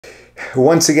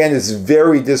Once again, it's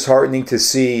very disheartening to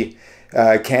see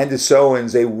Candace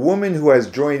Owens, a woman who has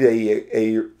joined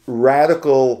a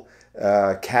radical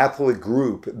Catholic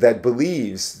group that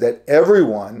believes that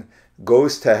everyone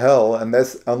goes to hell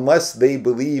unless they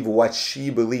believe what she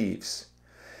believes.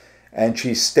 And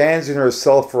she stands in her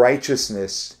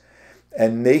self-righteousness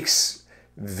and makes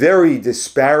very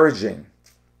disparaging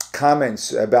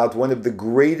comments about one of the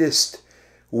greatest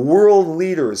world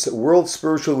leaders, world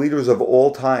spiritual leaders of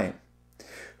all time,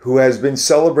 who has been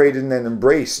celebrated and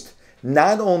embraced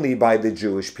not only by the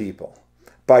Jewish people,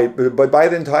 but by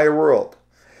the entire world.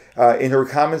 In her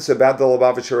comments about the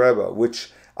Lubavitcher Rebbe, which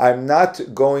I'm not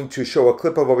going to show a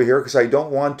clip of over here because I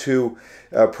don't want to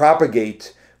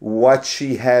propagate what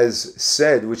she has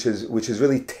said, which is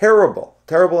really terrible,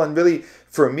 and really,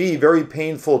 for me, very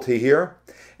painful to hear.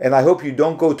 And I hope you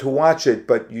don't go to watch it,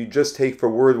 but you just take for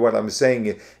word what I'm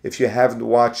saying if you haven't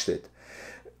watched it.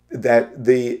 That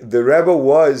the Rebbe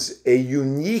was a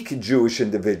unique Jewish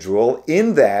individual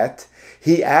in that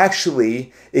he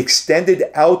actually extended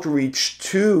outreach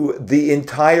to the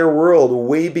entire world,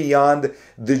 way beyond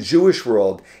the Jewish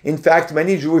world. In fact,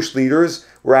 many Jewish leaders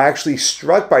were actually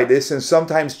struck by this and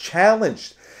sometimes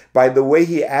challenged by the way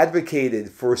he advocated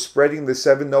for spreading the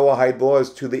 7 Noahide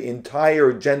laws to the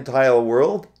entire Gentile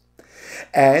world,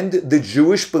 and the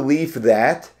Jewish belief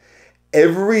that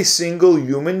every single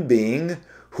human being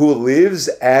who lives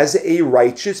as a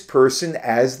righteous person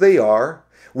as they are,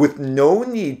 with no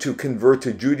need to convert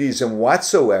to Judaism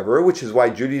whatsoever, which is why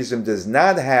Judaism does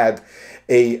not have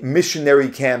a missionary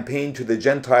campaign to the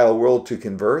Gentile world to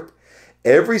convert.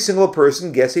 Every single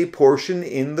person gets a portion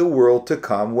in the world to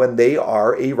come when they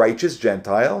are a righteous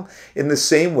Gentile, in the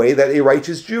same way that a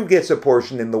righteous Jew gets a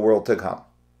portion in the world to come.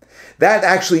 That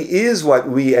actually is what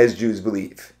we as Jews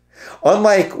believe,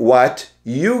 unlike what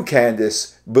you,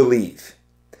 Candace, believe.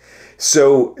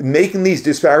 So making these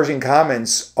disparaging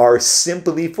comments are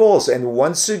simply false. And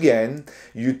once again,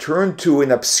 you turn to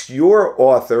an obscure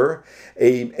author,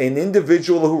 an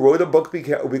individual who wrote a book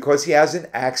because he has an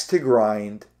axe to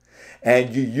grind,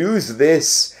 and you use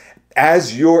this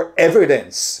as your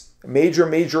evidence,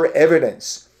 major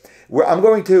evidence. I'm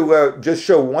going to just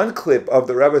show one clip of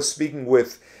the Rebbe speaking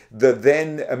with the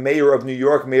then mayor of New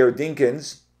York, Mayor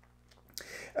Dinkins,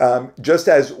 just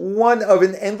as one of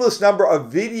an endless number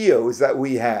of videos that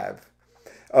we have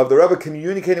of the Rebbe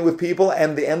communicating with people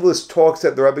and the endless talks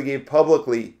that the Rebbe gave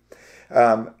publicly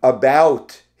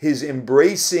about his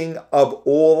embracing of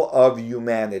all of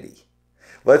humanity.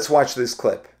 Let's watch this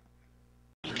clip.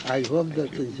 I hope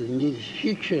that in the near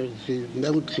future the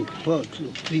melting pot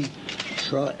will be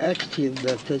so active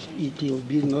that it will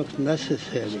be not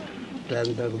necessary to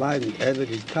underline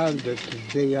every time that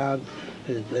they are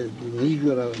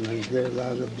Negro and they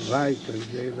are white and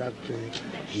they are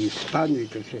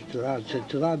Hispanic,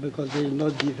 etc., because there is no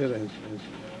difference.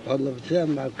 All of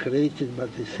them are created by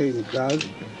the same God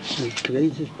and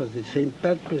created for the same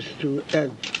purpose to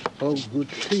add all good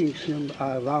things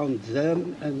around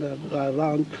them and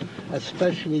around,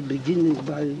 especially beginning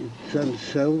by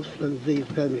themselves and their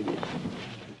families.